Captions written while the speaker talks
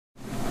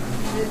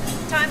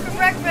time for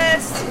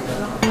breakfast.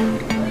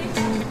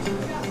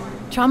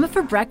 Trauma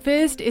for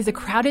Breakfast is a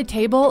crowded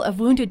table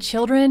of wounded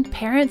children,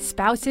 parents,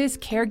 spouses,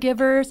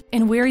 caregivers,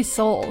 and weary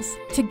souls.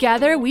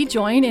 Together, we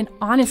join in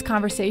honest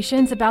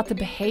conversations about the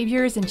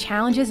behaviors and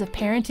challenges of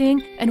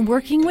parenting and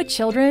working with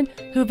children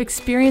who have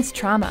experienced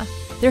trauma.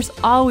 There's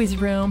always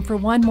room for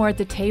one more at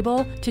the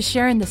table to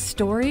share in the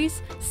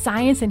stories,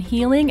 science, and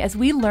healing as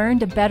we learn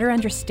to better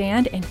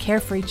understand and care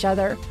for each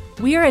other.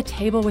 We are a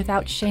table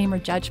without shame or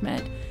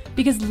judgment,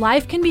 because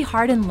life can be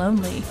hard and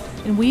lonely,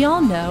 and we all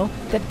know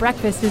that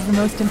breakfast is the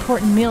most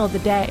important meal of the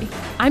day.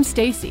 I'm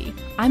Stacy.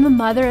 I'm a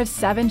mother of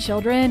 7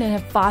 children and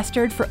have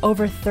fostered for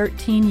over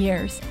 13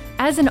 years.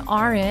 As an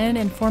RN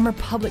and former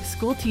public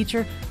school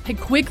teacher, I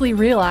quickly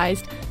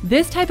realized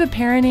this type of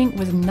parenting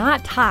was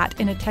not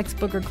taught in a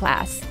textbook or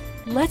class.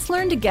 Let's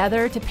learn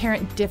together to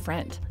parent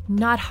different,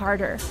 not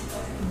harder.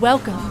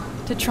 Welcome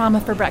to Trauma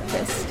for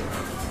Breakfast.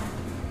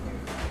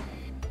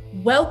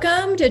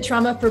 Welcome to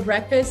Trauma for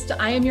Breakfast.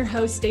 I am your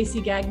host,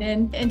 Stacy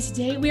Gagnon, and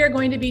today we are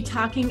going to be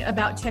talking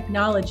about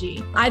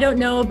technology. I don't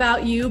know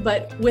about you,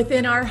 but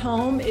within our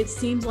home, it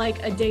seems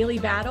like a daily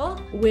battle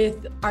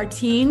with our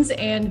teens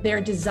and their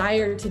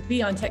desire to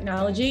be on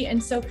technology.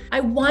 And so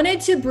I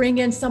wanted to bring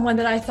in someone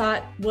that I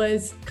thought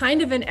was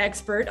kind of an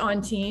expert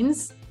on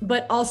teens,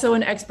 but also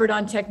an expert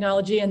on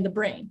technology and the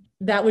brain.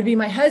 That would be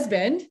my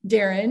husband,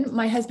 Darren.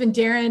 My husband,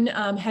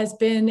 Darren, has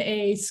been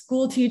a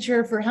school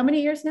teacher for how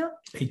many years now?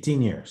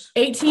 18 years.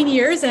 18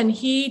 years. And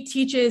he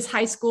teaches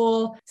high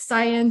school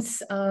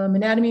science,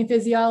 anatomy and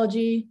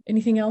physiology.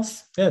 Anything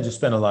else? Yeah, just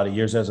spent a lot of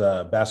years as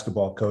a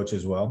basketball coach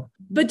as well.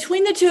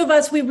 Between the two of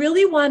us, we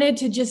really wanted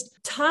to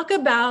just talk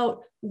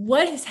about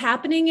what is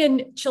happening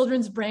in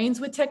children's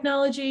brains with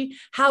technology,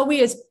 how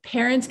we as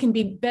parents can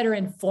be better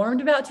informed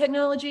about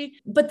technology,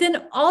 but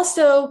then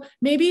also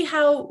maybe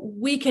how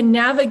we can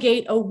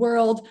navigate a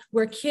world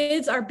where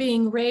kids are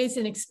being raised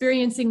and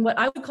experiencing what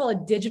I would call a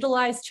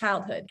digitalized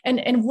childhood.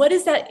 And what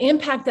is that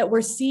impact that we're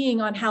seeing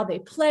on how they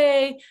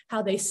play,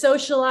 how they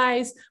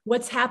socialize,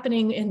 what's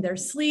happening in their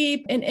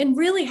sleep, and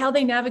really how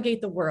they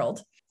navigate the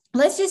world.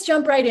 Let's just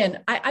jump right in.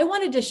 I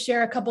wanted to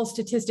share a couple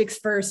statistics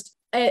first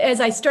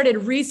as I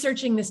started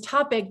researching this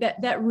topic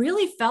that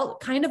really felt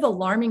kind of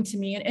alarming to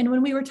me. And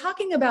when we were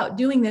talking about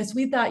doing this,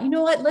 we thought, you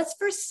know what, let's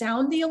first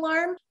sound the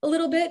alarm a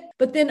little bit,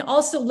 but then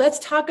also let's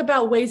talk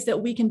about ways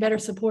that we can better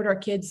support our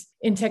kids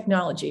in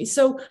technology.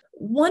 So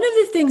one of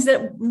the things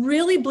that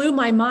really blew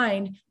my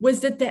mind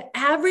was that the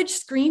average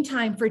screen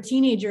time for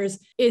teenagers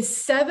is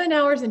 7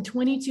 hours and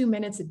 22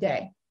 minutes a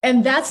day.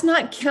 And that's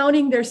not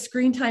counting their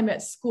screen time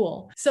at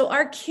school. So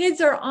our kids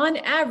are on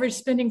average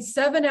spending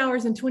 7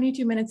 hours and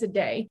 22 minutes a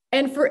day.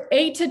 And for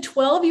 8 to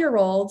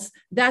 12-year-olds,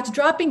 that's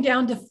dropping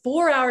down to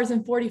 4 hours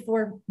and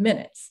 44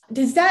 minutes.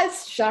 Does that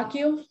shock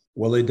you?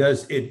 Well, it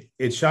does.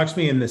 It shocks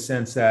me in the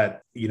sense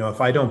that,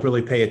 if I don't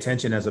really pay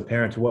attention as a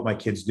parent to what my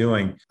kid's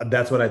doing,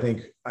 that's what I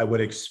think I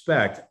would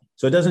expect.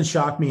 So it doesn't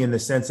shock me in the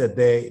sense that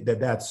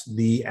that's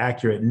the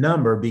accurate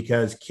number,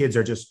 because kids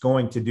are just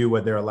going to do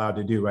what they're allowed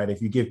to do, right?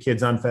 If you give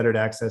kids unfettered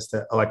access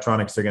to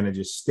electronics, they're going to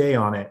just stay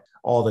on it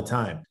all the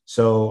time.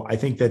 So I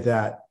think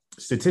that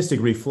statistic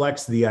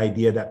reflects the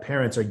idea that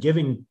parents are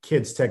giving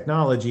kids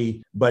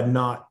technology, but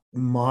not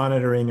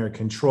monitoring or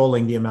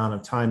controlling the amount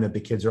of time that the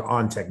kids are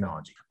on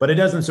technology. But it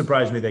doesn't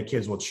surprise me that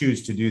kids will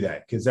choose to do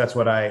that, because that's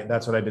what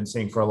I've been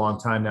seeing for a long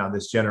time now.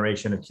 This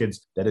generation of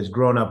kids that has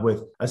grown up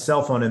with a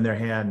cell phone in their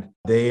hand,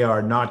 they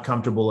are not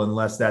comfortable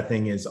unless that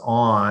thing is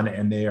on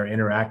and they are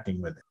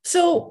interacting with it.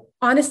 So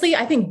honestly,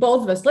 I think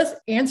both of us, let's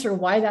answer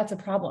why that's a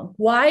problem.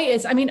 I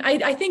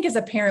think as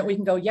a parent, we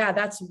can go, yeah,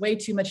 that's way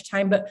too much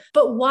time, but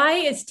why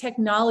is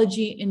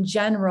technology in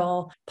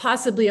general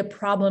possibly a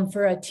problem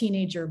for a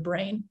teenager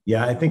brain?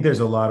 Yeah, I think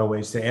there's a lot of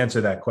ways to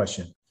answer that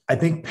question. I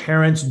think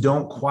parents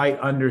don't quite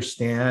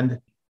understand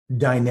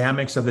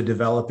dynamics of the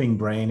developing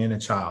brain in a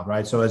child,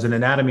 right? So as an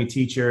anatomy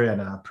teacher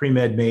and a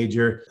pre-med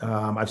major,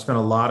 I've spent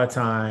a lot of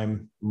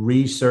time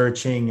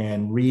researching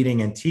and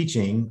reading and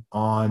teaching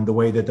on the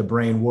way that the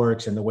brain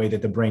works and the way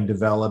that the brain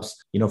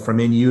develops, from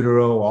in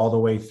utero all the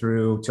way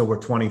through till we're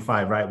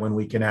 25, right? When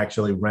we can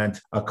actually rent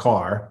a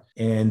car.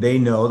 And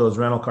those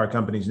rental car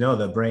companies know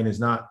the brain is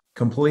not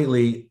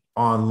completely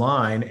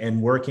online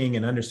and working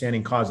and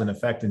understanding cause and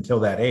effect until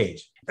that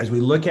age. As we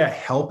look at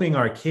helping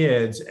our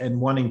kids and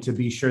wanting to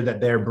be sure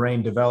that their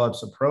brain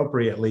develops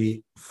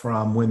appropriately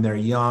from when they're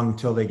young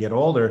till they get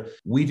older,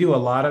 we do a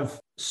lot of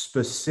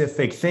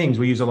specific things.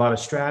 We use a lot of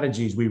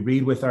strategies. We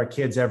read with our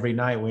kids every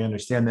night. We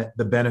understand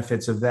the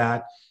benefits of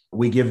that.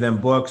 We give them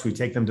books. We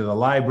take them to the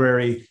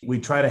library. We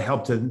try to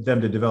help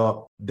them to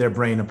develop their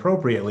brain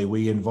appropriately.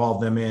 We involve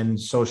them in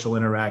social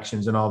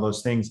interactions and all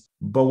those things.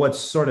 But what's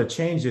sort of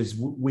changed is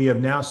we have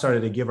now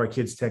started to give our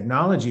kids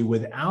technology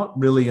without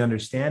really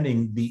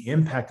understanding the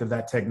impact of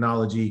that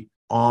technology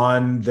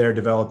on their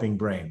developing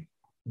brain.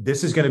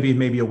 this is going to be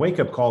maybe a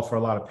wake-up call for a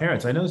lot of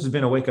parents. I know this has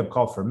been a wake-up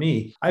call for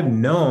me. I've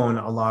known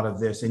a lot of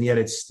this, and yet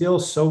it's still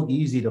so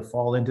easy to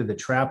fall into the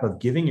trap of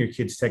giving your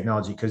kids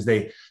technology because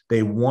they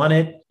want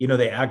it.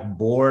 They act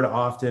bored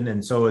often.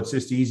 And so it's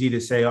just easy to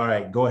say, all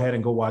right, go ahead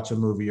and go watch a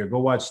movie or go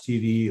watch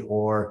TV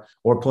or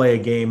play a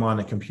game on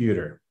the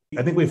computer.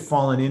 I think we've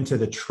fallen into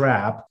the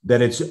trap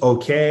that it's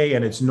okay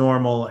and it's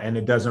normal and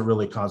it doesn't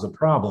really cause a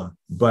problem.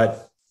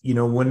 But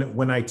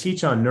when I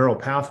teach on neural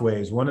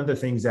pathways, one of the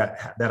things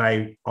that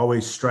I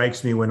always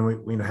strikes me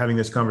when we having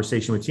this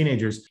conversation with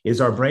teenagers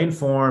is our brain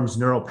forms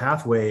neural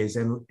pathways,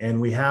 and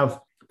we have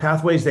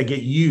pathways that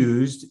get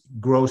used,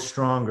 grow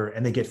stronger,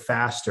 and they get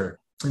faster.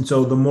 And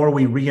so the more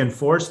we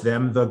reinforce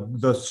them,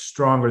 the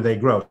stronger they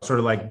grow. Sort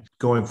of like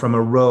going from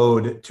a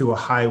road to a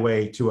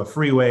highway to a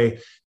freeway,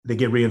 they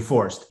get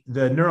reinforced.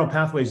 The neural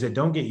pathways that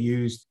don't get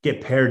used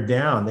get pared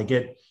down. They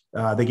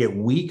get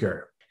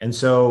weaker. And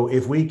so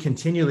if we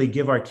continually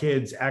give our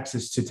kids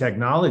access to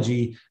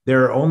technology,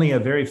 there are only a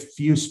very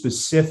few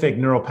specific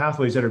neural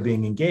pathways that are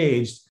being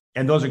engaged,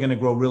 and those are going to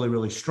grow really,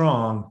 really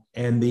strong.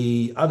 And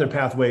the other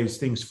pathways,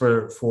 things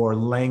for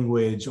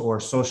language or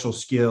social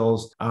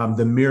skills,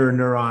 the mirror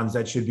neurons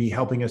that should be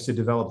helping us to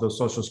develop those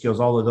social skills,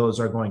 all of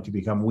those are going to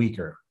become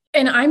weaker.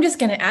 And I'm just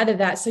going to add to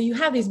that. So you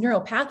have these neural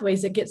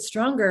pathways that get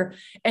stronger,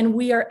 and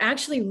we are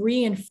actually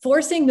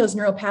reinforcing those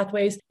neural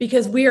pathways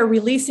because we are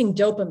releasing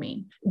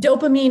dopamine.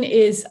 Dopamine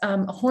is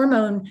a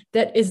hormone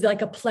that is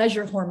like a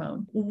pleasure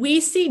hormone.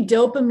 We see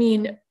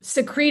dopamine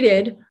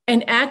secreted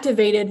and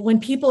activated when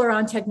people are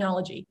on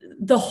technology.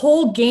 The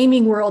whole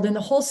gaming world and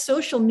the whole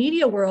social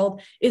media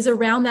world is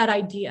around that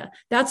idea.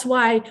 That's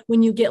why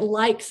when you get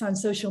likes on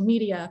social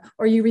media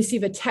or you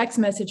receive a text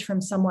message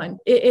from someone,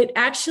 it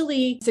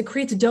actually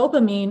secretes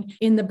dopamine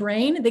in the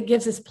brain that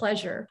gives us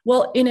pleasure.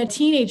 Well, in a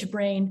teenage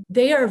brain,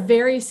 they are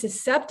very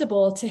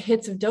susceptible to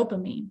hits of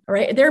dopamine, all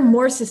right? They're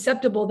more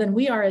susceptible than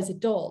we are as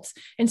adults.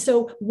 And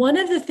so one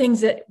of the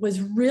things that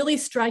was really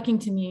striking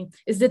to me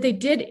is that they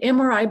did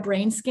MRI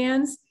brain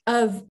scans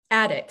of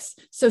addicts.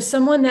 So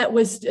someone that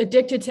was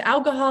addicted to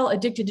alcohol,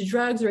 addicted to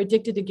drugs, or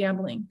addicted to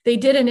gambling. They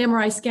did an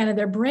MRI scan of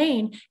their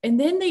brain, and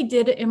then they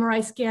did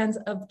MRI scans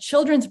of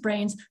children's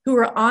brains who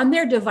were on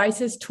their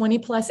devices 20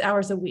 plus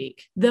hours a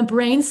week. The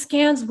brain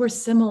scans were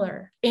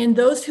similar. And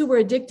those who were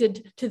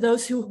addicted to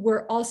those who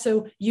were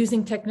also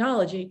using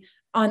technology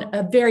on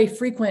a very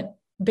frequent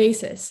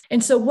basis.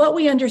 And so what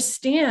we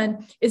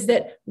understand is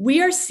that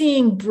we are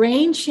seeing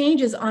brain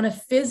changes on a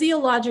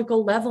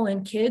physiological level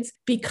in kids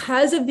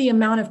because of the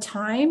amount of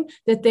time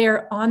that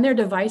they're on their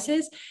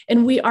devices.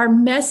 And we are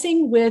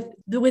messing with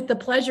the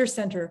pleasure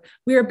center.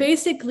 We are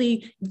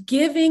basically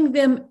giving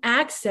them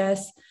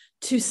access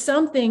to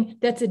something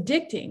that's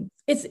addicting.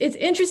 It's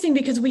interesting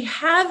because we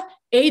have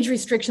age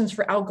restrictions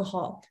for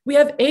alcohol. We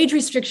have age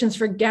restrictions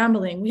for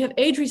gambling. We have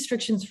age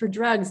restrictions for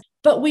drugs,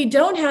 but we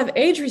don't have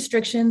age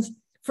restrictions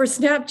for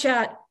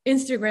Snapchat,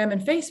 Instagram, and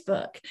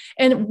Facebook.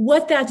 And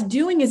what that's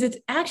doing is it's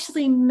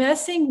actually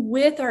messing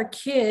with our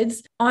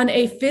kids on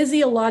a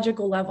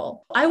physiological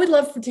level. I would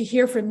love to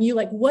hear from you,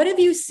 like, what have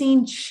you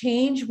seen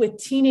change with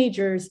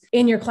teenagers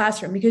in your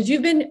classroom? Because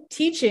you've been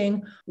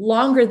teaching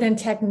longer than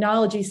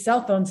technology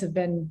cell phones have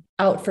been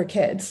out for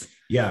kids.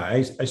 Yeah,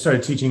 I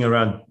started teaching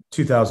around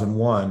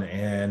 2001,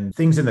 and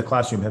things in the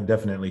classroom have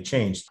definitely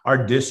changed.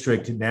 Our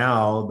district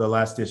now, the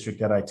last district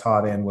that I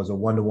taught in was a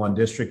one-to-one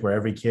district where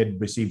every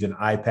kid received an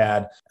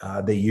iPad.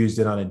 They used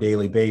it on a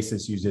daily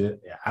basis, used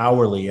it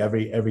hourly,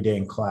 every day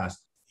in class.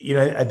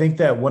 I think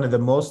that one of the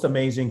most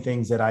amazing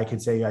things that I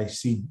could say I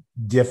see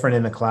different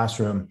in the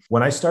classroom,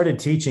 when I started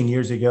teaching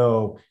years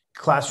ago,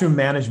 classroom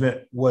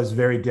management was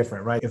very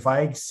different, right? If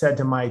I said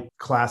to my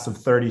class of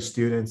 30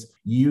 students,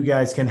 you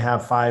guys can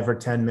have 5 or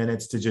 10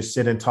 minutes to just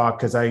sit and talk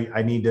because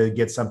I need to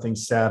get something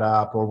set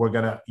up, or we're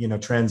going to,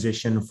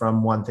 transition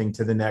from one thing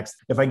to the next.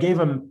 If I gave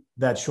them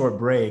that short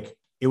break,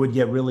 it would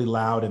get really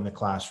loud in the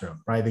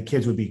classroom, right? The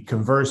kids would be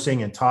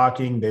conversing and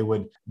talking.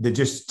 There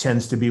just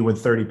tends to be when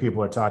 30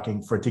 people are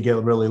talking for it to get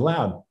really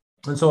loud.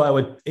 And so I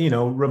would,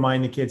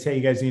 remind the kids, hey,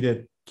 you guys need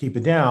to keep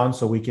it down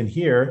so we can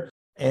hear.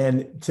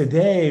 And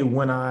today,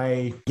 when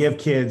I give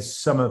kids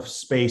some of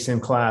space in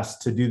class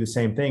to do the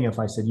same thing, if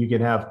I said you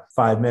could have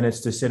 5 minutes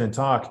to sit and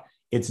talk,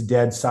 it's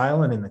dead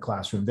silent in the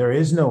classroom. There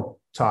is no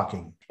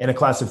talking. In a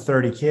class of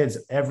 30 kids,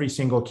 every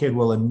single kid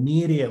will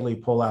immediately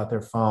pull out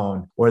their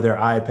phone or their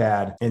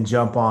iPad and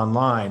jump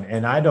online.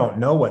 And I don't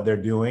know what they're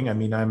doing. I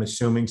mean, I'm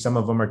assuming some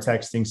of them are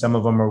texting, some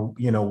of them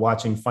are,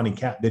 watching funny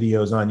cat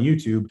videos on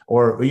YouTube,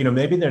 or,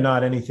 maybe they're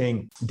not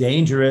anything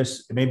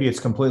dangerous. Maybe it's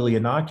completely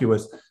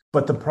innocuous.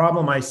 But the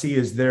problem I see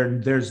is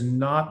there's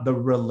not the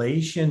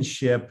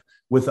relationship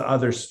with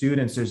other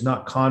students. There's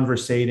not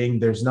conversating.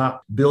 There's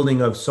not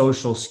building of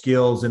social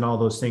skills and all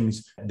those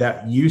things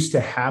that used to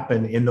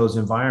happen in those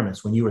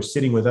environments. When you were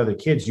sitting with other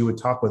kids, you would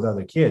talk with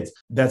other kids.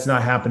 That's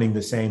not happening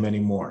the same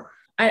anymore.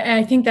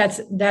 I think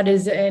that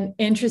is an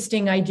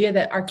interesting idea,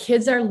 that our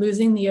kids are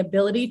losing the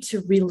ability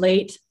to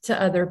relate to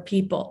other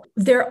people.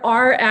 There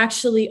are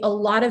actually a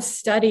lot of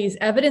studies,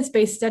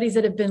 evidence-based studies,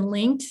 that have been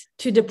linked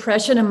to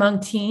depression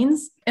among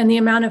teens and the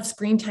amount of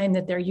screen time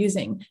that they're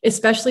using,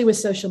 especially with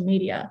social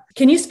media.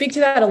 Can you speak to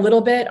that a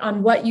little bit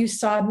on what you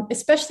saw,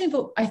 especially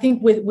I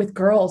think with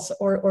girls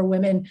or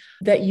women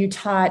that you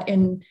taught,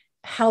 and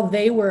how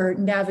they were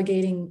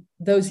navigating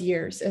those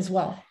years as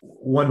well?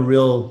 One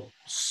real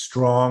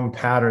strong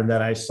pattern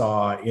that I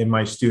saw in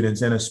my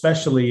students, and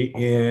especially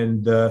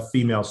in the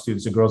female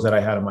students, the girls that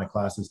I had in my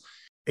classes,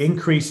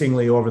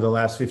 increasingly over the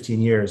last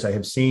 15 years, I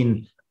have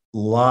seen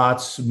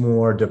lots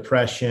more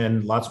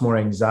depression, lots more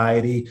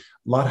anxiety,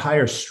 a lot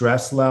higher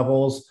stress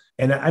levels.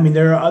 And I mean,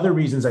 there are other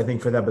reasons, I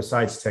think, for that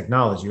besides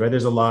technology, right?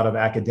 There's a lot of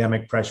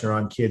academic pressure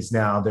on kids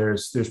now.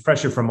 There's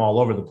pressure from all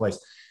over the place.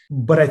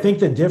 But I think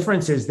the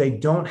difference is they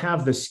don't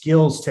have the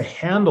skills to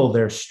handle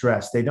their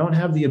stress. They don't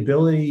have the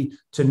ability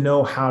to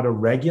know how to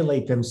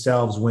regulate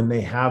themselves when they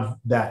have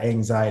that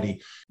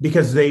anxiety,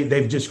 because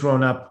they've just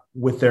grown up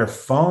with their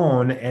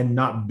phone and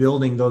not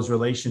building those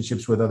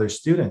relationships with other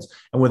students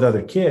and with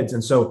other kids.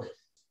 And so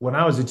when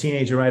I was a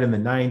teenager, right in the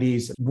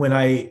 90s, when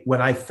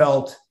I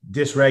felt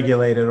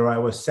dysregulated, or I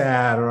was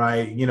sad, or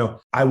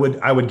I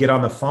would get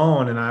on the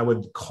phone and I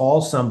would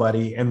call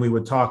somebody and we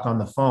would talk on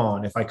the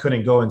phone. If I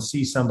couldn't go and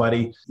see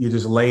somebody, you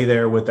just lay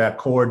there with that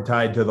cord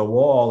tied to the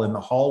wall in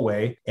the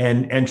hallway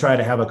and try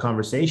to have a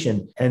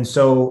conversation. And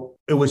so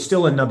it was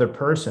still another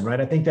person, right?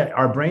 I think that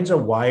our brains are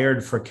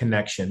wired for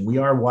connection. We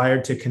are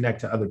wired to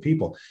connect to other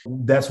people.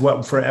 That's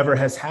what forever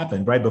has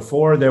happened, right?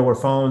 Before there were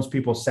phones,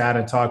 people sat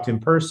and talked in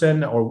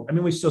person,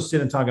 we still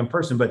sit and talk in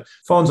person, but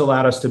phones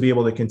allowed us to be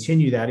able to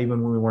continue that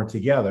even when we weren't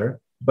together.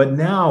 But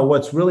now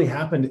what's really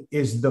happened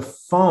is the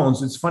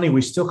phones. It's funny,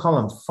 we still call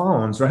them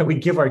phones, right? We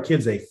give our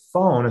kids a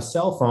phone, a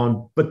cell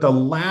phone, but the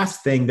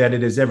last thing that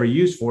it is ever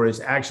used for is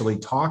actually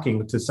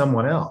talking to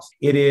someone else.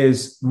 It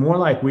is more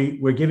like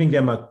we're giving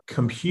them a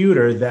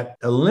computer that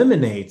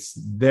eliminates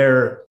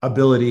their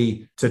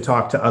ability to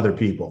talk to other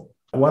people.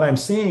 What I'm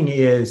seeing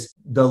is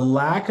the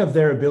lack of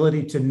their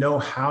ability to know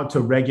how to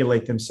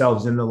regulate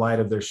themselves in the light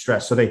of their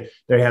stress. So they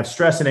have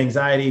stress and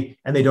anxiety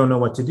and they don't know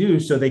what to do.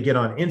 So they get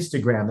on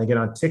Instagram, they get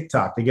on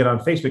TikTok, they get on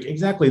Facebook,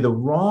 exactly the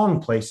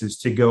wrong places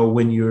to go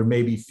when you're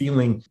maybe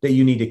feeling that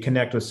you need to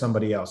connect with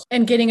somebody else.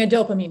 And getting a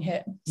dopamine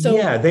hit. So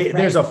yeah,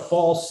 there's a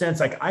false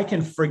sense, like I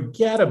can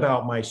forget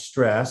about my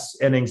stress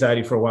and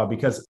anxiety for a while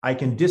because I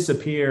can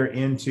disappear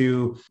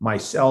into my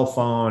cell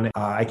phone.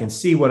 I can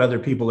see what other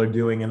people are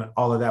doing and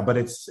all of that, but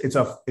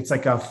it's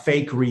like a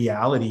fake reality.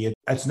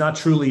 It's not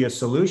truly a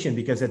solution,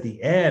 because at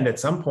the end, at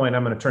some point,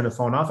 I'm going to turn the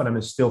phone off and I'm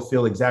going to still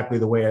feel exactly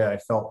the way I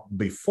felt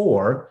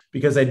before,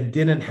 because I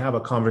didn't have a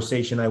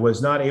conversation. I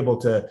was not able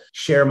to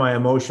share my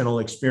emotional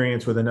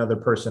experience with another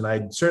person.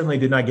 I certainly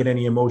did not get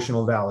any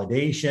emotional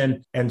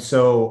validation. And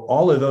so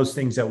all of those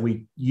things that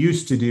we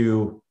used to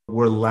do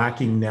we're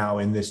lacking now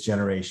in this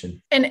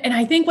generation. And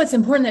I think what's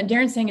important that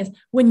Darren's saying is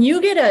when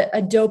you get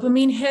a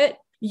dopamine hit,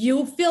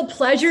 you feel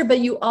pleasure, but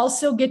you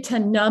also get to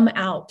numb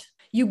out.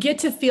 You get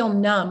to feel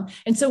numb.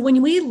 And so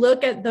when we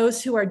look at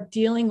those who are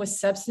dealing with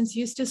substance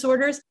use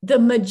disorders, the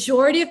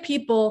majority of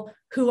people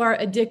who are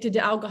addicted to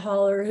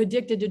alcohol or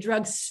addicted to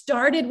drugs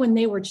started when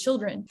they were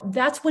children.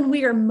 That's when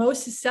we are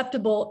most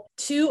susceptible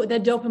to the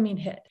dopamine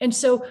hit. And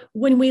so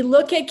when we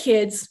look at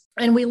kids,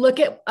 and we look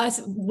at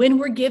us when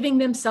we're giving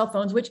them cell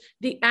phones, which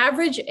the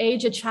average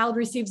age a child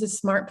receives a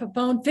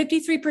smartphone,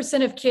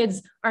 53% of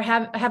kids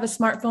have a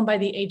smartphone by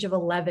the age of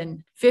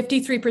 11,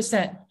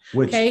 53%.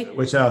 Which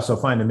I also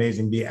find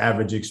amazing. The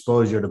average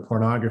exposure to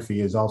pornography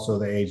is also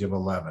the age of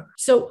 11.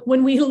 So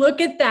when we look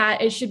at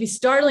that, it should be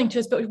startling to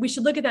us, but we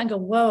should look at that and go,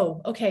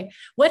 whoa, okay,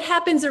 what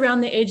happens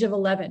around the age of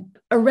 11?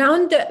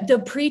 Around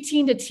the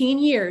preteen to teen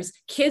years,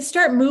 kids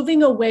start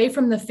moving away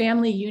from the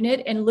family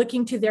unit and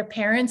looking to their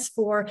parents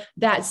for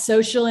that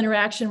social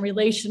interaction,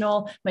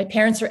 relational, my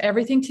parents are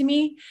everything to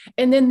me.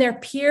 And then their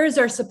peers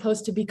are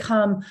supposed to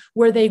become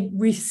where they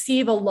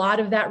receive a lot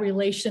of that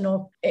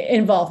relational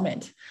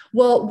involvement.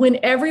 Well, when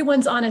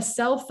everyone's on a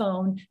cell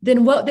phone,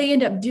 then what they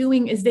end up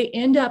doing is they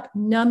end up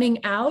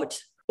numbing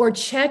out or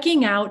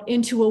checking out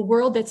into a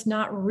world that's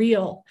not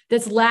real,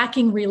 that's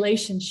lacking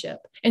relationship.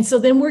 And so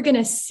then we're going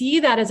to see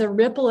that as a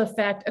ripple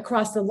effect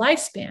across the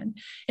lifespan.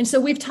 And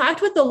so we've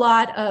talked with a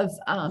lot of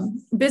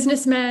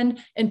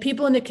businessmen and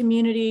people in the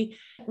community.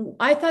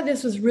 I thought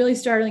this was really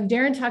startling.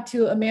 Darren talked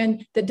to a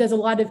man that does a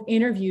lot of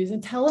interviews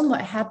and tell him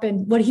what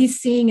happened, what he's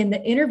seeing in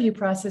the interview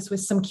process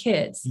with some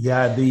kids.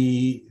 Yeah,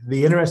 the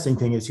interesting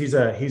thing is he's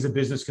a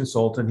business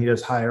consultant. He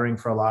does hiring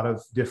for a lot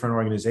of different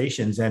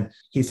organizations. And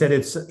he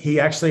said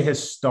he actually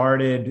has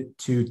started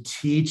to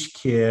teach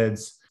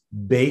kids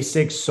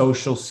basic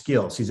social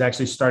skills. He's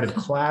actually started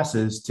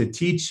classes to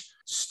teach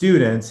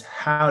students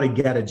how to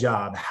get a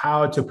job,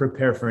 how to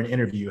prepare for an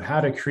interview, how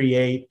to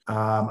create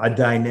a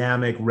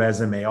dynamic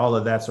resume, all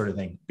of that sort of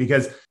thing.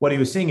 Because what he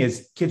was seeing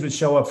is kids would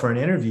show up for an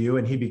interview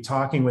and he'd be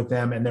talking with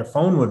them and their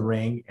phone would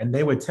ring and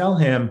they would tell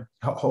him,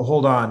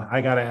 hold on,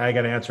 I gotta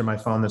answer my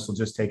phone. This will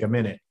just take a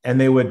minute. And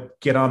they would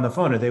get on the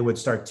phone or they would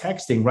start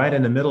texting right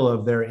in the middle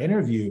of their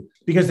interview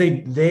because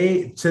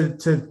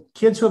to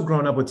kids who have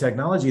grown up with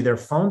technology, their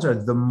phones are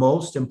the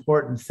most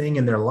important thing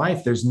in their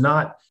life. There's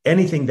not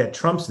anything that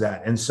trumps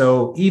that. And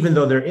so even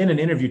though they're in an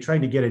interview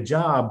trying to get a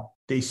job,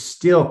 they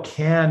still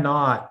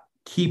cannot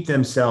keep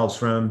themselves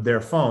from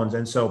their phones.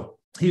 And so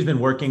he's been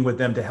working with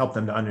them to help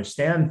them to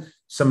understand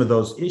some of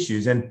those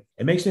issues. And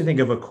it makes me think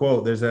of a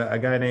quote. There's a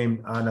guy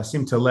named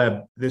Nassim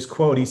Taleb. This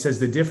quote, he says,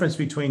 the difference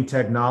between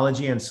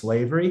technology and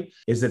slavery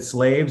is that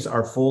slaves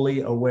are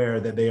fully aware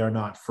that they are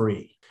not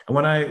free. And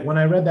when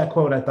I read that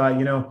quote, I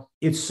thought,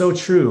 it's so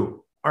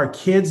true. Our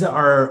kids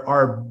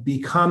are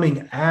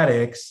becoming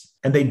addicts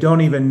and they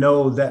don't even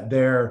know that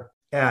they're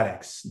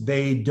addicts.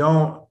 They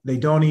don't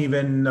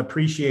even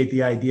appreciate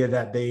the idea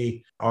that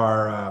they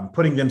are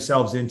putting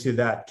themselves into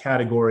that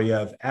category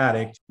of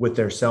addict with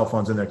their cell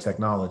phones and their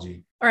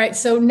technology. All right.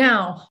 So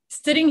now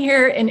sitting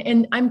here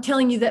and I'm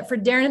telling you that for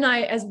Darren and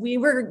I, as we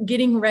were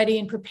getting ready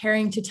and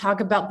preparing to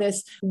talk about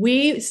this,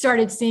 we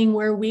started seeing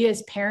where we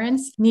as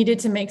parents needed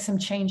to make some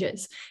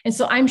changes. And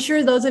so I'm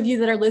sure those of you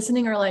that are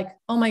listening are like,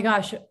 oh my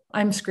gosh,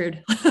 I'm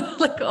screwed.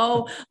 Like,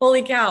 oh,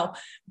 holy cow.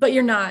 But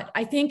you're not.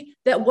 I think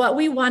that what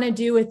we want to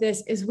do with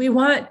this is we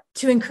want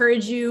to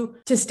encourage you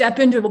to step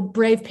into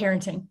brave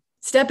parenting.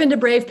 Step into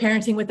brave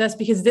parenting with us,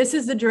 because this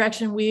is the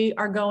direction we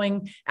are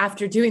going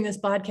after doing this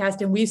podcast.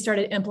 And we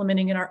started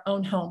implementing in our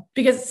own home,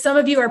 because some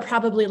of you are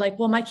probably like,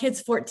 well, my kid's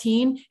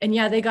 14 and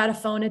yeah, they got a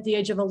phone at the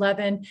age of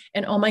 11.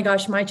 And oh my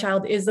gosh, my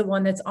child is the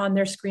one that's on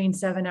their screen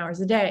 7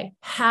 hours a day.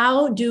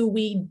 How do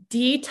we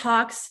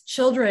detox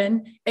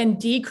children and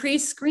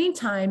decrease screen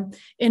time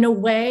in a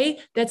way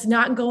that's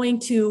not going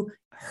to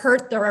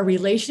hurt their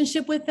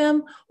relationship with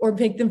them or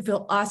make them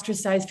feel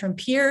ostracized from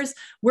peers?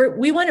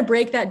 We want to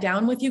break that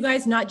down with you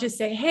guys, not just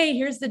say, hey,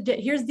 here's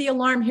the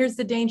alarm, here's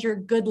the danger,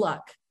 good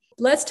luck.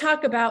 Let's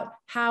talk about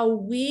how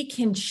we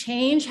can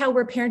change how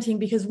we're parenting,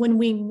 because when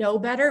we know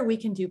better, we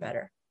can do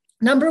better.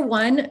 Number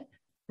one,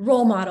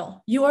 role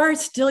model. You are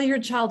still your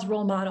child's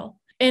role model.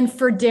 And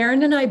for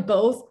Darren and I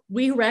both,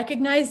 we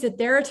recognize that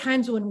there are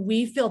times when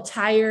we feel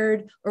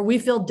tired or we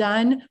feel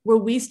done, where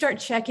we start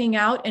checking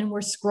out and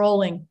we're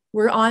scrolling.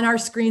 We're on our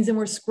screens and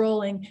we're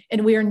scrolling,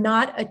 and we are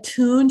not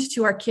attuned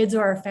to our kids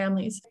or our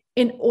families.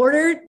 In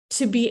order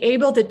to be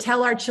able to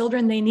tell our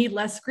children they need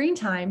less screen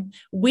time,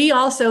 we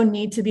also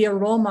need to be a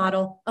role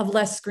model of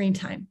less screen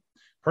time.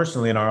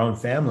 Personally, in our own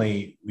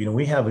family,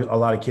 we have a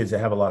lot of kids that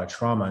have a lot of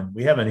trauma, and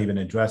we haven't even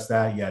addressed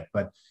that yet.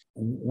 But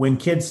when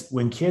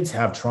kids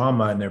have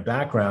trauma in their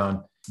background,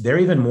 they're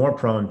even more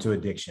prone to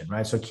addiction,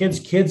 right? So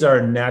kids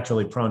are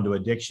naturally prone to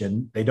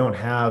addiction. They don't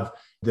have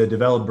the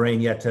developed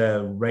brain yet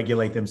to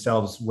regulate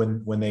themselves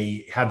when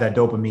they have that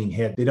dopamine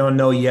hit. They don't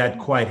know yet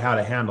quite how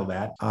to handle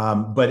that.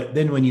 But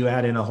then when you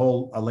add in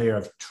a layer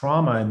of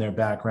trauma in their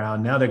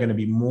background, now they're going to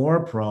be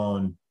more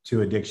prone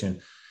to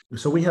addiction.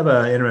 So we have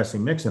an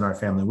interesting mix in our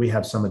family. We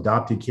have some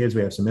adopted kids.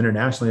 We have some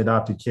internationally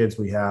adopted kids.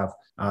 We have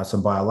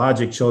some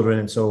biologic children.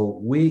 And so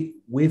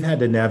we've had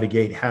to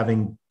navigate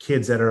having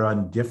kids that are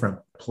on different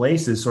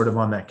places, sort of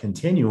on that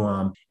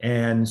continuum.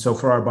 And so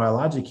for our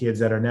biologic kids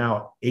that are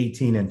now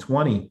 18 and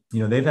 20,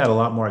 they've had a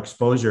lot more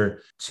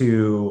exposure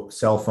to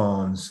cell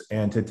phones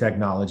and to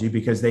technology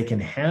because they can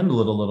handle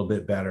it a little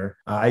bit better.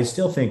 I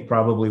still think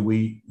probably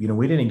we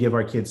didn't give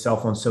our kids cell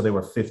phones till they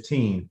were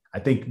 15. I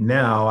think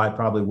now I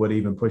probably would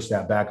even push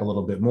that back a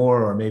little bit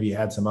more, or maybe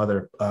had some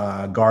other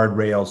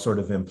guardrails sort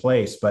of in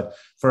place. But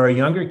for our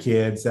younger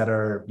kids that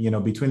are,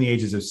 between the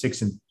ages of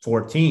 6 and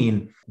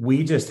 14,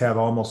 we just have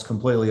almost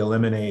completely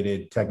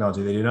eliminated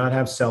technology. They do not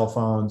have cell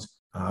phones.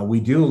 We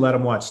do let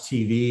them watch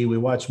TV. We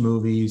watch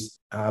movies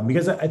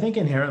because I think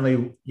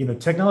inherently,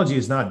 technology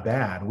is not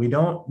bad. We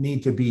don't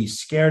need to be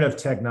scared of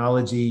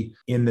technology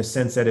in the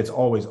sense that it's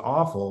always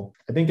awful.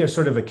 I think there's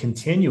sort of a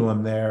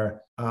continuum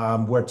there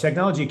where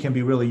technology can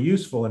be really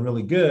useful and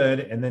really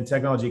good. And then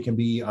technology can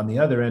be on the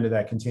other end of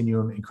that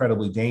continuum,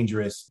 incredibly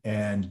dangerous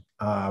and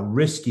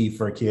risky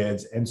for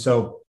kids. And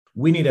so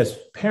we need as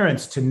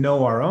parents to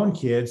know our own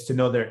kids, to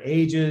know their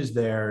ages,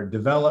 their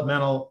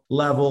developmental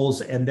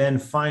levels, and then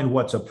find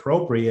what's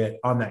appropriate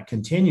on that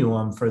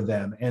continuum for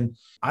them. And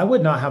I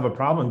would not have a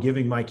problem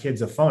giving my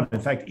kids a phone. In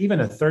fact,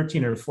 even a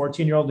 13 or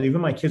 14-year-old, even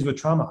my kids with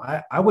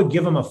trauma, I would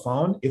give them a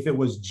phone if it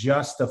was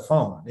just a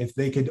phone, if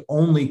they could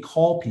only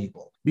call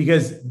people,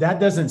 because that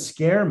doesn't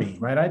scare me,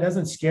 right? It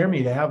doesn't scare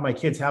me to have my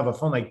kids have a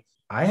phone. Like,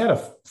 I had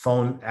a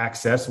phone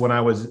access when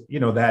I was,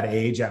 that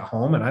age at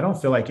home, and I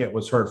don't feel like it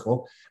was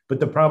hurtful. But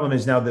the problem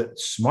is now that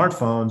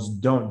smartphones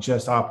don't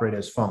just operate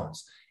as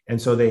phones. And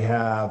so they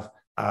have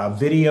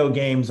video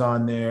games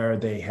on there.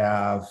 They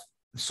have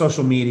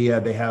social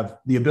media. They have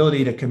the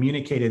ability to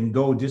communicate and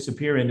go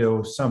disappear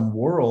into some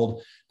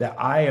world that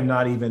I am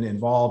not even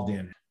involved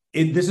in.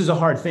 This is a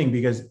hard thing,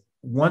 because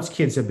once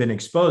kids have been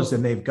exposed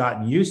and they've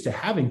gotten used to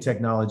having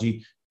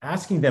technology,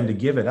 asking them to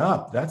give it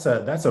up, that's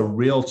a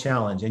real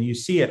challenge. And you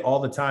see it all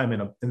the time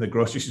in the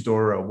grocery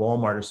store or a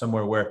Walmart or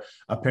somewhere where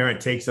a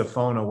parent takes a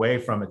phone away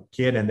from a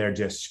kid and they're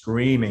just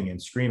screaming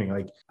and screaming.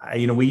 Like,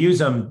 we use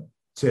them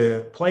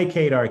to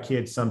placate our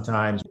kids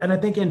sometimes. And I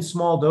think in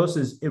small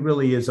doses, it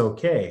really is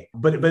okay.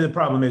 But the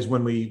problem is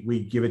when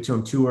we give it to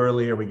them too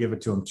early, or we give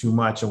it to them too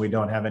much, and we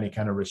don't have any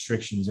kind of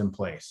restrictions in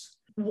place.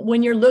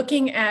 When you're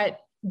looking at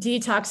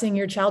detoxing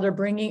your child or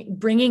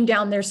bringing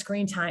down their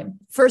screen time,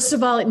 first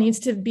of all, it needs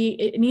to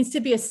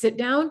be a sit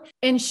down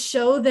and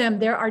show them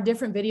there are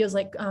different videos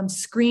like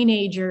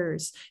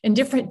Screenagers and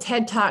different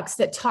TED Talks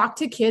that talk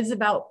to kids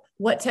about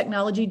what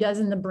technology does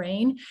in the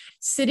brain,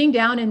 sitting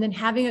down and then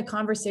having a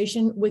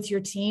conversation with your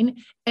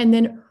teen and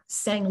then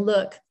saying,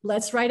 look,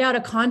 let's write out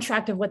a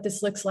contract of what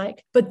this looks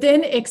like, but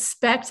then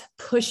expect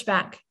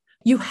pushback.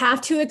 You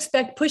have to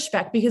expect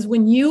pushback, because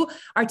when you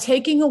are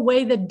taking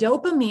away the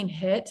dopamine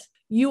hit,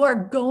 you are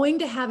going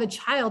to have a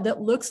child that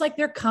looks like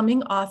they're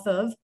coming off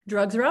of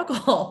drugs or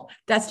alcohol.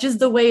 That's just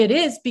the way it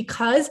is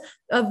because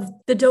of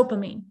the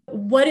dopamine.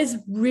 What is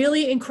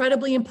really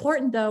incredibly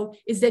important, though,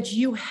 is that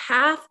you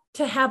have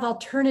to have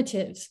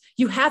alternatives.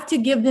 You have to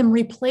give them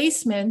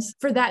replacements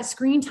for that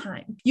screen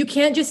time. You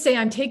can't just say,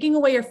 I'm taking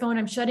away your phone,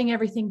 I'm shutting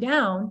everything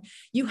down.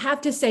 You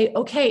have to say,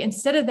 okay,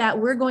 instead of that,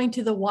 we're going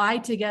to the Y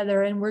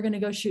together and we're going to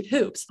go shoot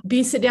hoops.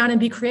 Sit down and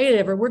be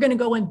creative, or we're going to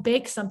go and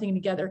bake something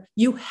together.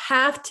 You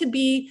have to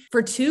be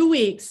for 2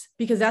 weeks,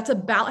 because that's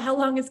about how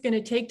long it's going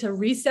to take to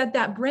reset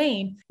that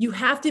brain. You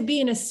have to be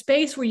in a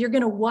space where you're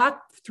going to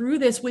walk through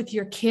this with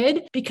your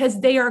kid, because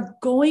they are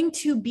going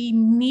to be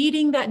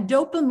needing that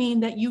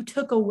dopamine that you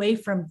took away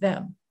from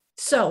them.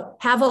 So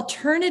have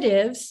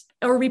alternatives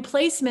or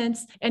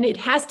replacements, and it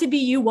has to be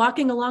you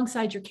walking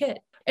alongside your kid.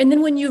 And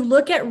then when you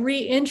look at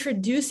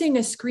reintroducing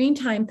a screen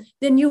time,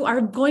 then you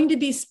are going to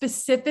be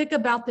specific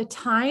about the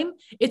time.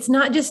 It's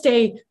not just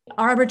a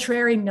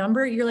arbitrary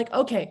number. You're like,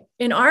 okay,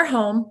 in our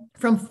home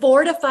from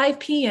 4 to 5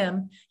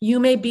 p.m., you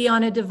may be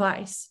on a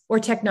device or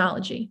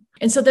technology.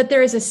 And so that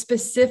there is a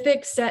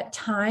specific set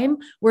time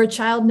where a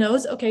child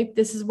knows, okay,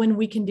 this is when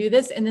we can do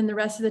this. And then the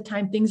rest of the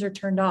time, things are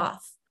turned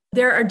off.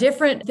 There are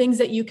different things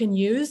that you can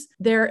use.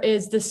 There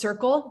is The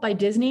Circle by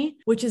Disney,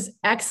 which is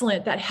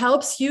excellent. That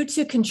helps you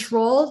to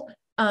control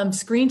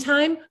screen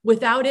time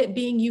without it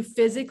being you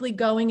physically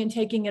going and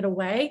taking it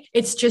away.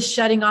 It's just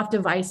shutting off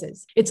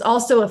devices. It's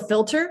also a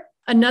filter.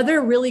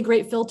 Another really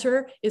great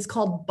filter is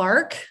called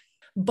Bark.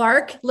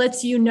 Bark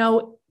lets you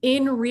know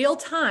in real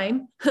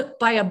time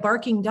by a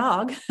barking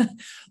dog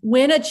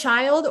when a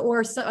child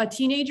or a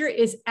teenager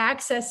is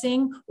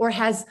accessing or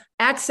has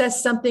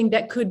accessed something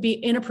that could be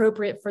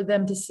inappropriate for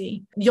them to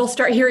see. You'll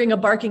start hearing a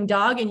barking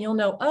dog and you'll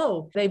know,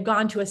 oh, they've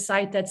gone to a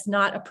site that's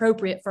not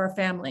appropriate for a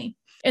family.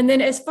 And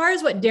then as far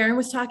as what Darren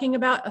was talking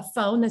about, a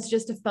phone that's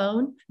just a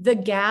phone, the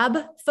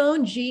Gabb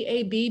phone,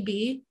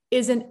 Gabb,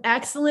 is an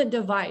excellent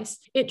device.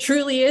 It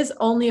truly is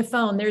only a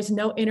phone. There's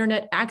no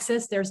internet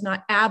access. There's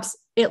not apps.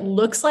 It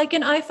looks like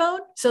an iPhone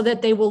so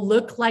that they will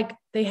look like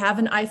they have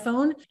an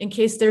iPhone in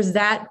case there's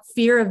that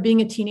fear of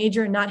being a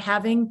teenager and not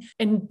having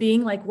and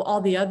being like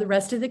all the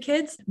rest of the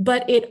kids.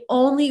 But it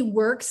only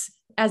works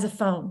as a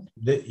phone.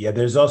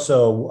 There's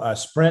also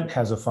Sprint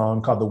has a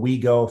phone called the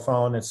WeGo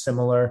phone. It's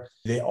similar.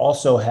 They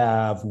also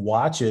have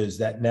watches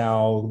that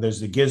now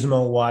there's the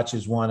Gizmo watch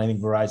is one I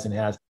think Verizon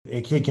has.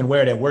 A kid can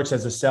wear it. It works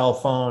as a cell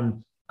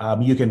phone.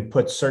 You can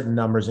put certain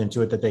numbers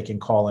into it that they can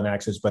call and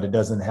access, but it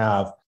doesn't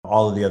have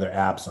all of the other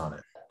apps on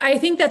it. I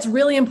think that's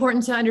really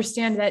important to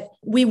understand that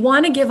we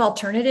want to give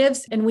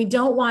alternatives, and we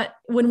don't want,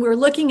 when we're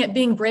looking at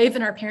being brave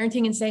in our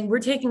parenting and saying we're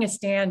taking a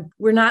stand,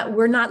 we're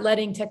not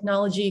letting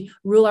technology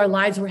rule our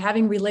lives. We're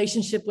having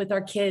relationship with our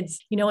kids,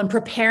 and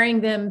preparing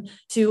them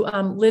to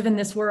live in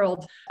this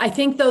world. I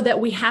think though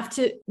that we have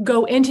to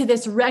go into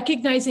this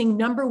recognizing,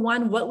 number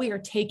one, what we are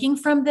taking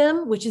from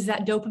them, which is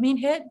that dopamine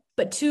hit,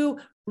 but two,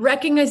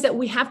 recognize that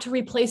we have to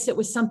replace it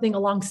with something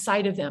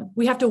alongside of them.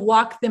 We have to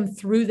walk them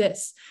through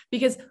this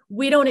because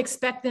we don't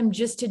expect them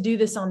just to do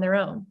this on their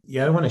own.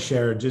 Yeah, I want to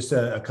share just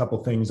a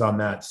couple things on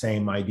that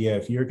same idea.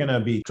 If you're going to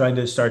be trying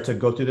to start to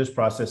go through this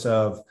process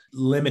of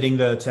limiting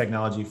the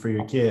technology for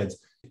your kids,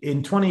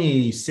 in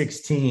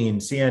 2016,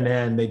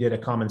 CNN, they did a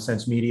common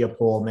sense media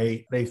poll.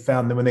 And they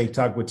found that when they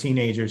talked with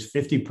teenagers,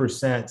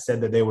 50% said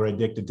that they were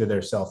addicted to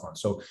their cell phone.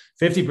 So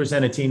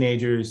 50% of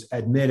teenagers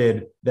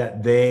admitted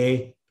that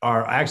they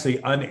are actually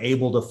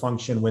unable to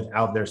function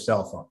without their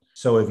cell phone.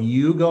 So if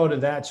you go to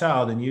that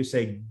child and you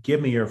say, give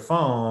me your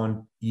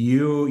phone,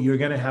 you're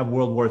going to have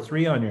World War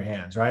III on your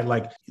hands, right?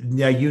 Like,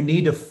 yeah, you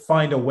need to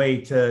find a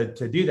way to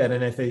do that.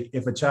 And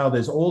if a child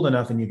is old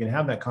enough and you can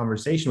have that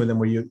conversation with them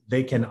where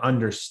they can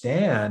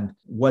understand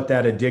what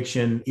that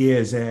addiction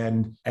is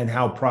and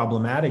how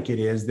problematic it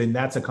is, then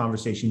that's a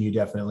conversation you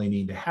definitely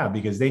need to have,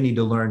 because they need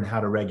to learn how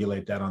to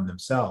regulate that on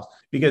themselves.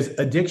 Because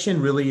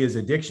addiction really is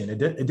addiction.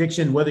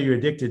 Addiction, whether you're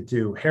addicted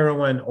to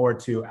heroin or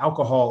to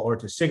alcohol or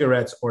to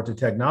cigarettes or to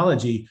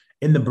technology,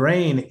 in the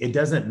brain, it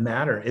doesn't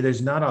matter.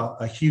 There's not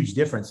a huge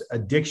difference.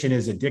 Addiction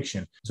is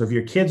addiction. So if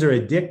your kids are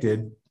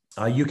addicted,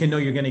 you can know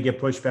you're going to get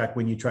pushback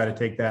when you try to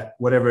take that,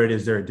 whatever it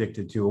is they're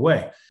addicted to,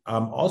 away.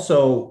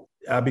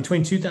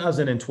 Between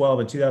 2012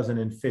 and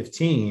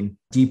 2015,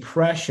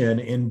 depression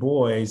in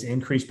boys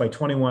increased by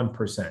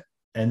 21%.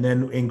 And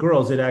then in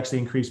girls, it actually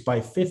increased by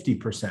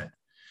 50%.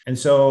 And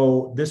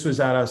so this was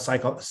out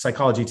of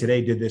Psychology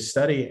Today did this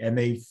study, and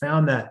they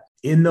found that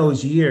in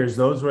those years,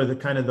 those were the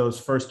kind of those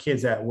first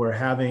kids that were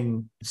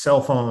having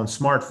cell phones,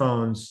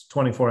 smartphones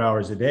 24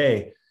 hours a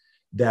day,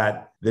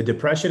 that the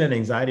depression and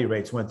anxiety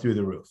rates went through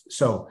the roof.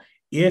 So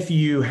if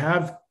you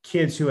have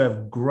kids who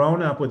have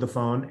grown up with the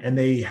phone and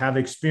they have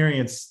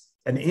experienced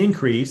an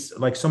increase,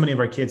 like so many of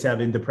our kids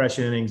have, in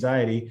depression and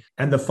anxiety,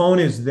 and the phone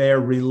is their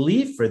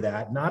relief for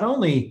that, not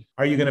only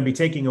are you going to be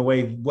taking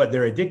away what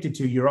they're addicted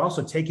to, you're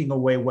also taking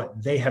away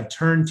what they have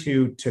turned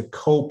to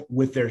cope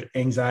with their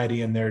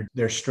anxiety and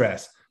their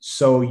stress.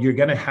 So you're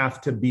going to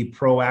have to be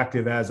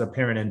proactive as a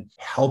parent in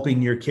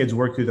helping your kids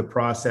work through the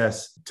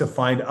process to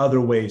find other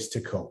ways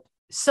to cope.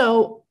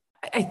 So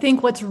I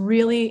think what's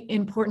really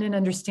important in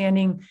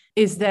understanding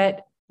is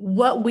that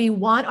what we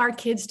want our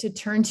kids to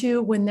turn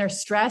to when they're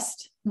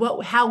stressed,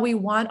 how we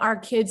want our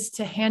kids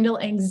to handle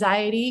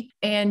anxiety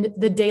and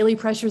the daily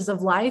pressures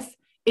of life,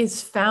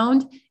 is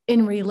found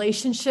in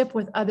relationship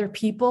with other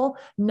people,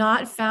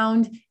 not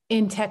found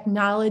in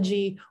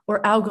technology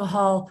or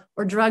alcohol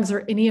or drugs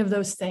or any of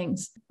those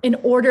things. In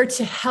order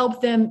to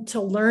help them to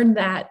learn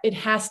that, it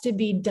has to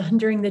be done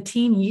during the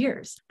teen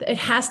years. It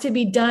has to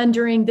be done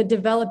during the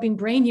developing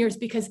brain years,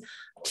 because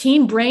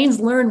teen brains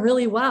learn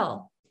really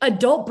well.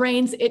 Adult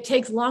brains, it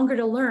takes longer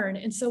to learn.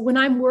 And so when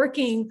I'm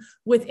working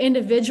with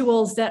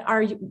individuals that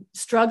are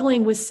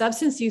struggling with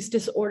substance use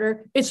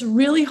disorder, it's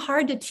really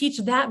hard to teach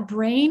that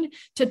brain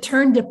to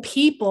turn to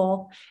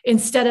people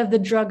instead of the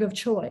drug of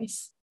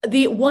choice.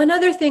 The one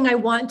other thing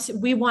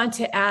we want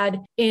to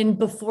add in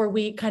before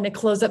we kind of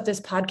close up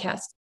this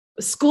podcast.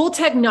 School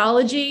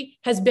technology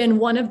has been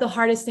one of the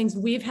hardest things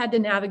we've had to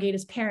navigate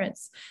as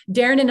parents.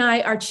 Darren and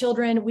I, our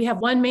children, we have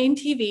one main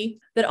TV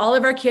that all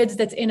of our kids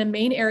that's in a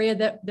main area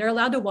that they're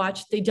allowed to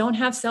watch. They don't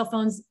have cell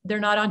phones. They're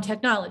not on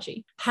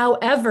technology.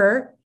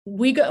 However,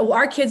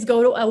 our kids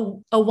go to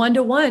a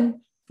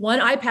one-to-one, one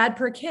iPad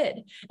per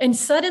kid. And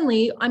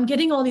suddenly I'm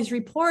getting all these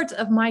reports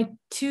of my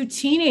two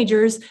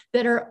teenagers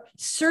that are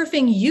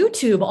surfing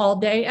YouTube all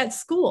day at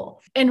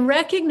school, and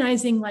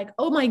recognizing like,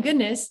 oh my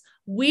goodness,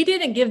 we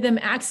didn't give them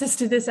access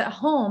to this at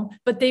home,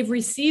 but they've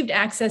received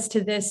access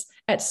to this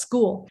at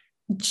school.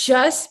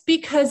 Just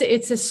because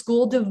it's a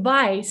school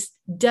device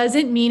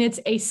doesn't mean it's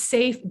a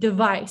safe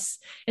device.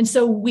 And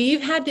so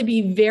we've had to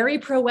be very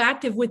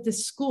proactive with the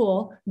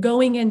school,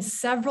 going in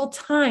several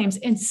times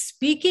and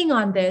speaking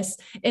on this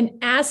and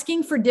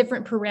asking for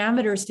different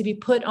parameters to be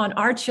put on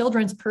our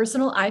children's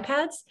personal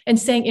iPads, and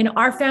saying, in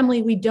our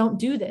family, we don't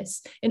do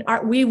this.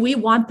 We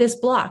want this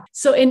blocked.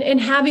 So in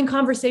having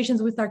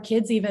conversations with our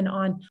kids, even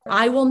on,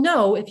 I will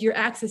know if you're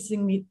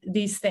accessing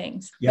these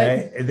things.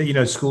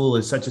 Yeah, school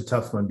is such a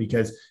tough one,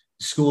 because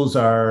schools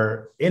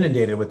are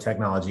inundated with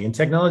technology, and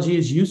technology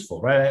is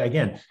useful, right?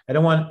 Again, I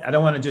don't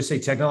want to just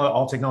say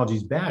all technology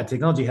is bad.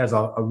 Technology has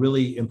a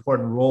really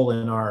important role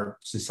in our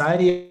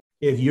society.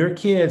 If your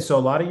kids, so a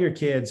lot of your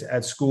kids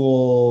at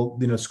school,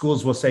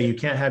 schools will say you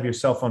can't have your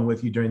cell phone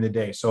with you during the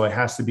day. So it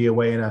has to be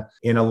away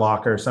in a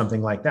locker or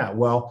something like that.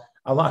 Well,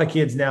 a lot of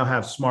kids now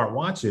have smart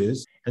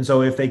watches. And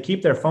so if they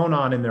keep their phone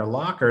on in their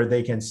locker,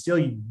 they can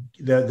still,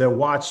 their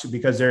watch,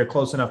 because they're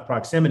close enough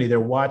proximity, their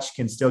watch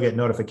can still get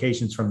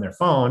notifications from their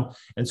phone.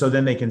 And so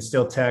then they can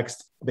still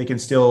text, they can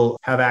still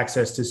have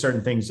access to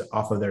certain things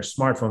off of their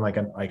smartphone, like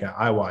an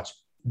iWatch.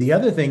 The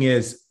other thing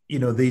is,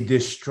 the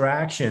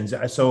distractions.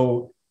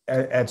 So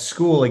at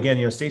school,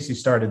 again, Stacy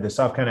started this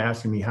off kind of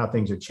asking me how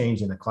things are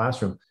changed in the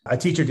classroom. A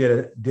teacher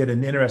did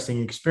an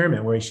interesting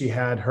experiment where she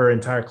had her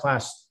entire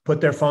class put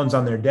their phones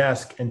on their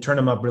desk and turn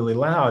them up really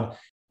loud.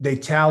 They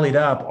tallied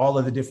up all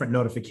of the different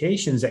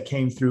notifications that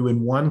came through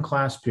in one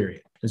class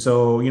period. And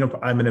so, I'm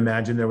going to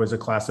imagine there was a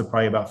class of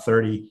probably about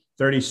 30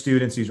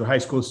 students. These were high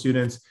school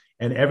students.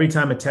 And every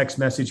time a text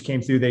message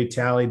came through, they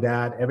tallied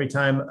that. Every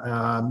time,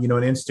 an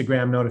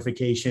Instagram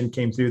notification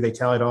came through, they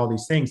tallied all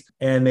these things.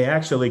 And they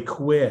actually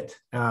quit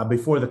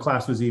before the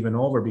class was even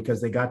over,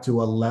 because they got to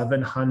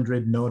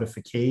 1,100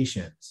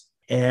 notifications.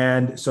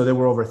 And so there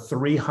were over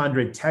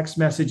 300 text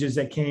messages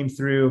that came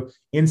through,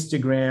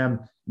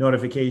 Instagram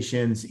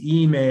notifications,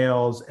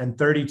 emails, and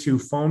 32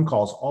 phone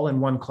calls, all in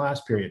one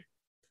class period.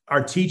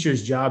 Our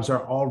teachers' jobs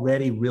are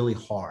already really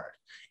hard.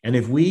 And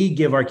if we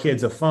give our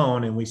kids a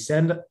phone and we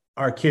send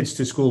our kids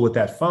to school with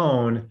that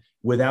phone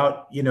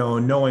without,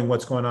 knowing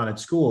what's going on at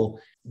school,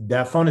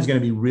 that phone is going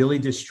to be really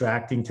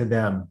distracting to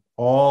them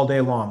all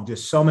day long.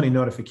 Just so many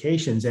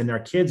notifications, and our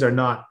kids are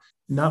not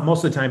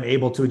most of the time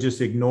able to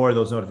just ignore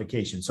those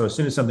notifications. So as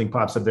soon as something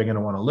pops up, they're going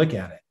to want to look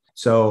at it.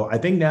 So I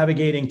think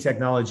navigating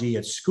technology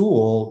at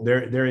school,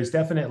 there is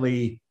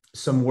definitely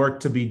some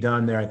work to be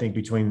done there, I think,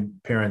 between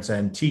parents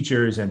and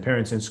teachers and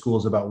parents in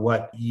schools about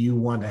what you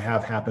want to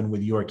have happen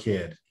with your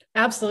kid.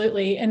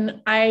 Absolutely.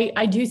 And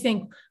I do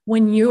think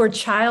when your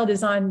child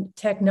is on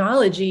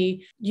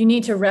technology, you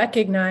need to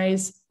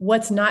recognize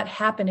what's not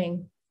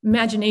happening.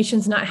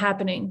 Imagination's not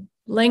happening.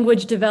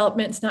 Language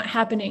development's not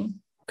happening.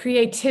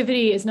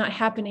 Creativity is not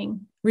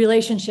happening.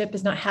 Relationship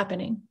is not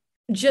happening.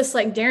 Just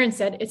like Darren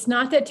said, it's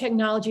not that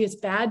technology is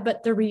bad,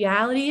 but the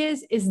reality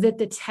is that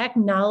the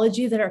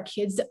technology that our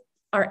kids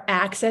are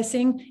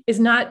accessing is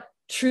not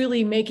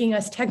truly making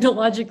us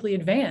technologically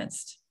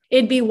advanced.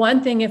 It'd be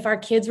one thing if our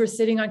kids were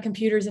sitting on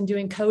computers and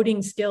doing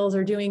coding skills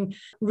or doing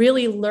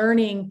really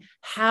learning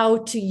how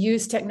to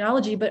use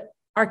technology, but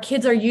our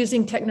kids are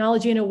using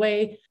technology in a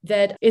way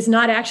that is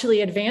not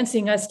actually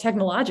advancing us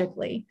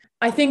technologically.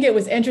 I think it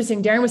was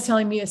interesting. Darren was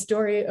telling me a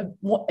story of,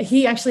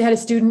 he actually had a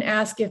student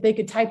ask if they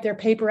could type their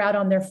paper out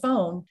on their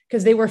phone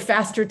because they were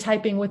faster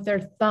typing with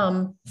their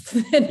thumb.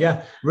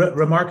 Yeah.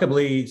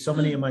 Remarkably, so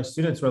many of my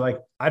students were like,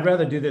 I'd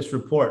rather do this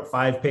report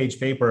 5-page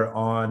paper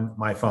on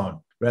my phone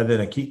rather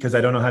than a key, because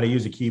I don't know how to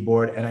use a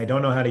keyboard and I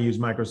don't know how to use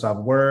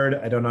Microsoft Word.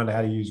 I don't know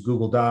how to use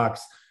Google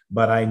Docs,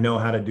 but I know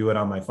how to do it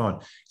on my phone.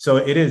 So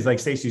it is like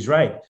Stacey's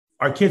right.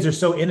 Our kids are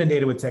so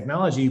inundated with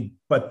technology,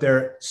 but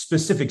their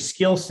specific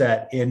skill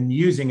set in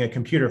using a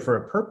computer for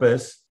a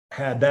purpose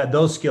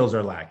those skills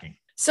are lacking.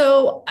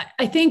 So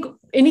I think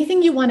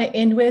anything you want to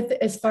end with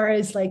as far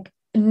as like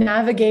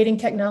navigating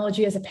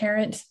technology as a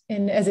parent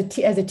and as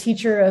a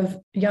teacher of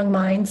young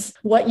minds,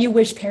 what you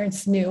wish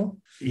parents knew?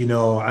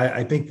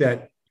 I think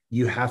that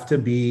you have to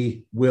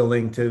be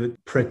willing to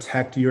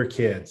protect your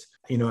kids.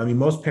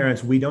 Most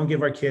parents, we don't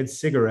give our kids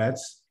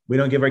cigarettes. We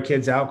don't give our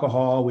kids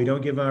alcohol. We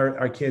don't give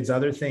our kids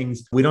other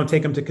things. We don't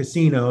take them to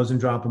casinos and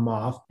drop them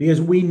off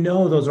because we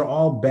know those are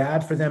all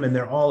bad for them and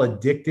they're all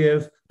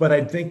addictive. But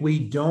I think we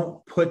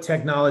don't put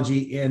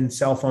technology in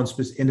cell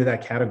phones into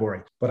that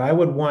category. But I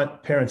would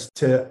want parents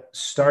to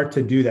start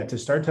to do that, to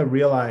start to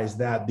realize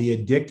that the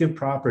addictive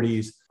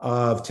properties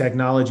of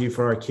technology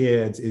for our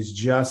kids is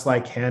just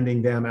like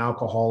handing them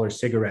alcohol or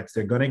cigarettes.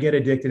 They're going to get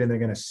addicted and they're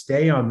going to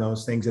stay on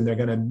those things and they're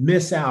going to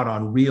miss out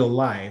on real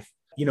life.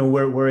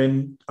 We're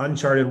in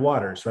uncharted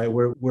waters, right?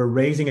 We're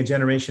raising a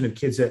generation of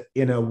kids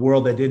in a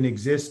world that didn't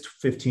exist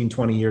 15,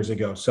 20 years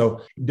ago.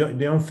 So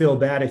don't feel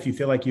bad if you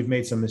feel like you've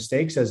made some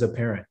mistakes as a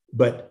parent.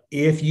 But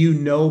if you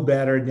know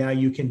better, now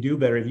you can do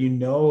better. If you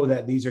know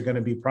that these are going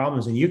to be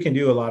problems, and you can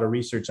do a lot of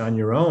research on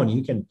your own,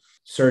 you can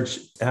search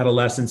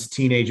adolescents,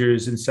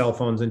 teenagers, and cell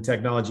phones and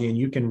technology, and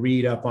you can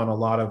read up on a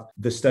lot of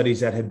the studies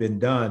that have been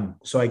done.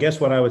 So I guess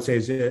what I would say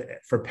is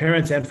for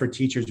parents and for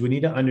teachers, we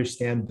need to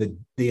understand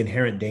the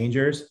inherent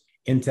dangers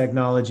in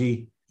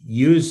technology,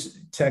 use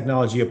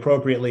technology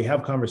appropriately,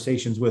 have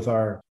conversations with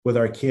our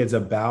kids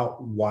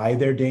about why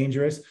they're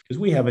dangerous, because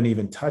we haven't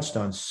even touched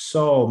on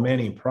so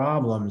many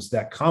problems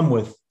that come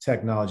with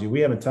technology. We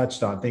haven't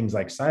touched on things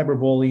like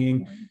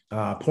cyberbullying,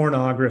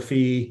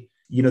 pornography,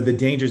 the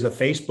dangers of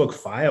Facebook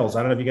files.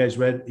 I don't know if you guys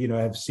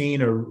have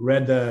seen or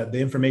read the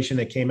information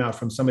that came out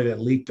from somebody that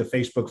leaked the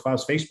Facebook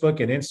files.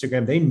 Facebook and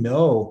Instagram, they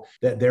know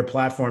that their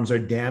platforms are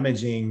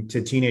damaging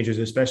to teenagers,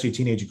 especially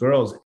teenage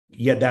girls.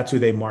 Yet that's who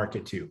they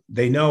market to.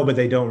 They know, but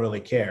they don't really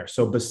care.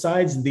 So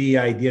besides the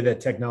idea that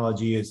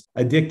technology is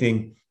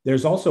addicting,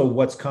 there's also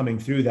what's coming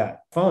through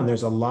that phone.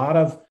 There's a lot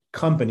of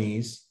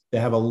companies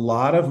that have a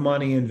lot of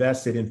money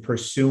invested in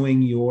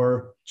pursuing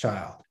your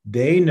child.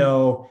 They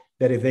know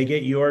that if they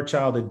get your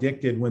child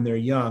addicted when they're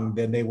young,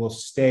 then they will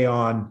stay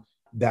on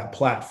that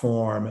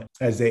platform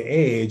as they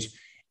age.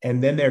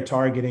 And then they're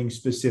targeting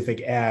specific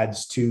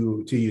ads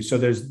to you. So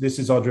this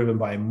is all driven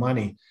by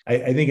money.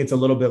 I think it's a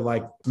little bit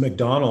like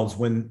McDonald's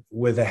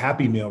with a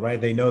Happy Meal,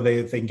 right? They know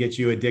if they can get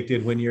you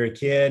addicted when you're a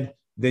kid,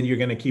 then you're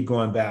going to keep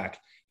going back.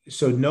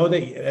 So know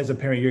that as a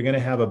parent, you're going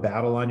to have a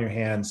battle on your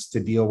hands to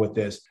deal with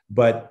this.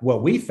 But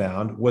what we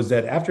found was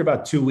that after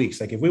about 2 weeks,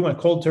 like if we went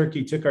cold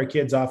turkey, took our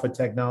kids off of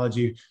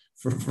technology,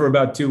 for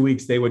about 2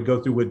 weeks, they would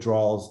go through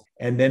withdrawals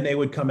and then they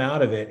would come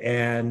out of it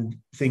and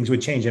things would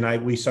change.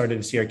 And we started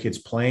to see our kids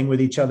playing with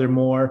each other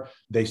more.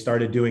 They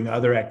started doing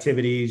other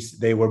activities.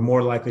 They were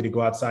more likely to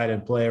go outside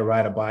and play or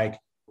ride a bike.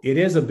 It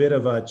is a bit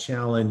of a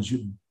challenge,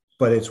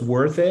 but it's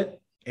worth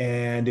it.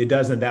 And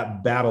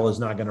that battle is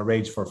not going to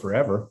rage for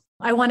forever.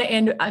 I want to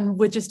end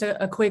with just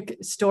a quick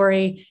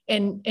story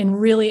and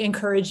really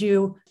encourage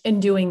you in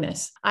doing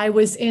this. I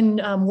was in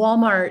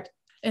Walmart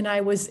and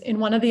I was in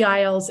one of the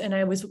aisles and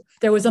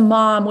there was a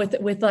mom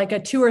with like a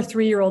 2 or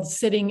 3 year old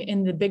sitting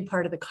in the big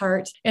part of the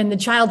cart. And the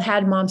child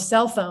had mom's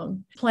cell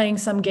phone playing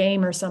some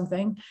game or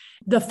something.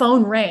 The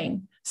phone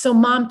rang. So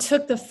mom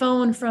took the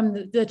phone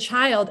from the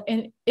child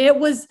and it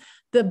was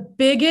the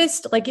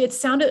biggest, like it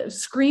sounded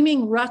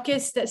screaming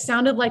ruckus that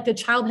sounded like the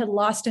child had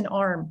lost an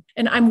arm.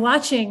 And I'm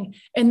watching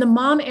and the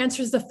mom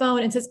answers the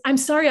phone and says, "I'm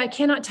sorry, I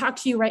cannot talk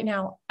to you right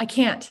now. I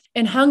can't."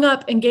 And hung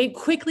up and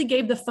quickly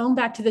gave the phone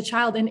back to the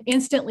child and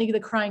instantly the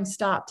crying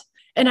stopped.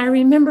 And I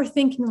remember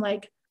thinking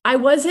like, I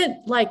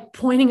wasn't like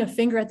pointing a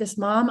finger at this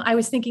mom. I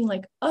was thinking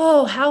like,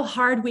 oh, how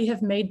hard we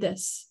have made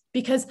this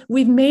because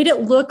we've made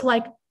it look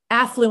like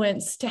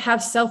affluence to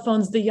have cell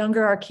phones the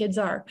younger our kids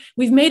are.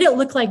 We've made it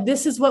look like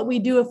this is what we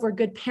do if we're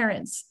good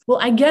parents. Well,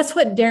 I guess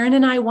what Darren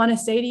and I want to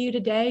say to you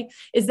today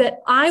is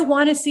that I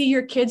want to see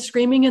your kids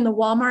screaming in the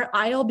Walmart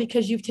aisle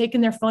because you've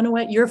taken their phone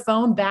away, your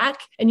phone back,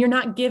 and you're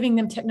not giving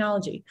them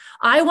technology.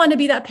 I want to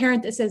be that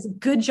parent that says,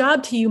 good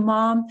job to you,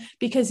 mom,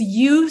 because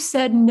you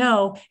said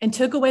no and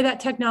took away that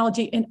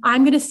technology. And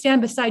I'm going to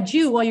stand beside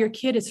you while your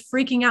kid is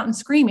freaking out and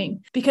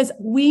screaming, because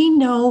we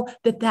know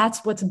that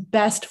that's what's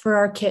best for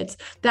our kids.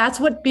 That's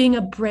what being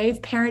a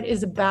brave parent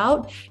is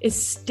about,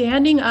 is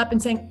standing up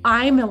and saying,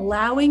 I'm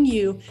allowing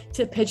you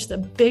to pitch the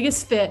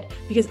biggest fit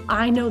because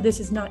I know this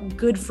is not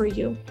good for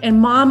you.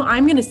 And mom,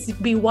 I'm going to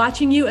be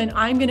watching you and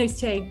I'm going to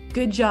say,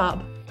 good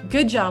job.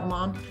 Good job,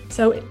 mom.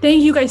 So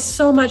thank you guys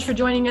so much for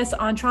joining us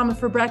on Trauma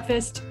for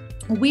Breakfast.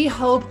 We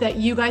hope that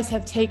you guys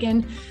have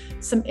taken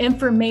some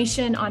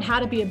information on how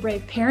to be a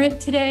brave parent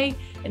today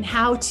and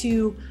how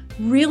to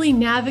really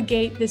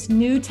navigate this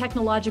new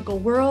technological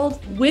world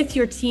with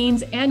your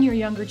teens and your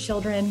younger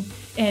children,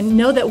 and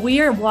know that we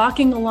are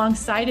walking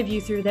alongside of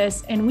you through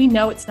this, and we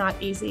know it's not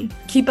easy.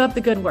 Keep up the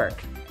good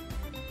work.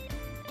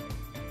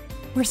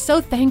 We're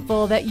so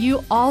thankful that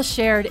you all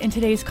shared in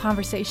today's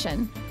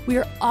conversation. We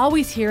are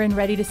always here and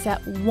ready to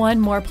set one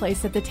more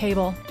place at the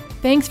table.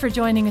 Thanks for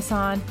joining us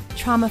on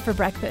Trauma for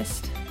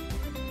Breakfast.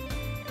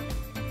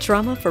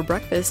 Trauma for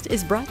Breakfast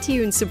is brought to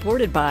you and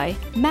supported by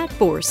Matt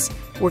Force,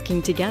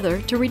 working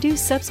together to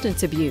reduce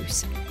substance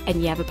abuse,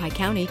 and Yavapai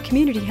County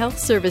Community Health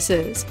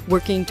Services,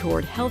 working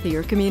toward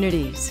healthier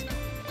communities.